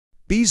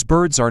These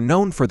birds are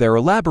known for their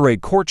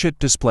elaborate courtship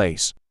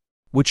displays,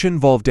 which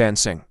involve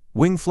dancing,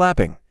 wing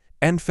flapping,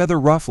 and feather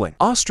ruffling.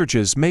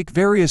 Ostriches make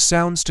various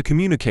sounds to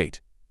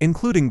communicate,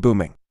 including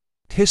booming,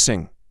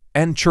 hissing,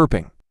 and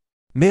chirping.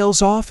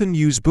 Males often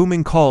use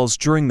booming calls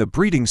during the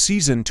breeding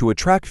season to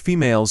attract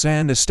females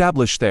and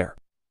establish their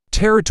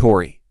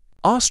territory.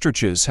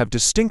 Ostriches have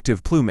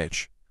distinctive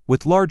plumage,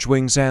 with large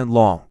wings and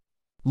long,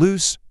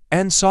 loose,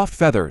 and soft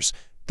feathers.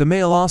 The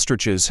male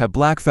ostriches have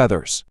black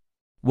feathers,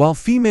 while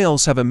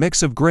females have a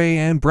mix of gray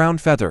and brown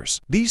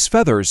feathers. These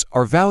feathers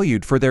are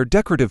valued for their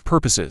decorative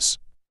purposes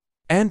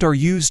and are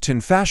used in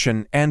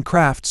fashion and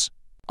crafts.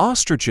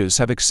 Ostriches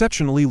have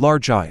exceptionally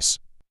large eyes,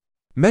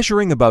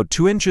 measuring about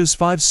 2 inches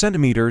 5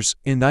 centimeters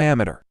in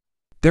diameter.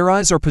 Their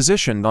eyes are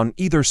positioned on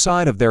either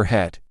side of their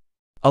head,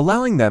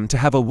 allowing them to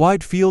have a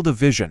wide field of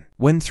vision.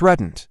 When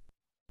threatened,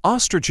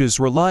 ostriches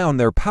rely on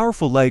their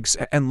powerful legs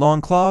and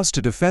long claws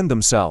to defend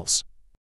themselves.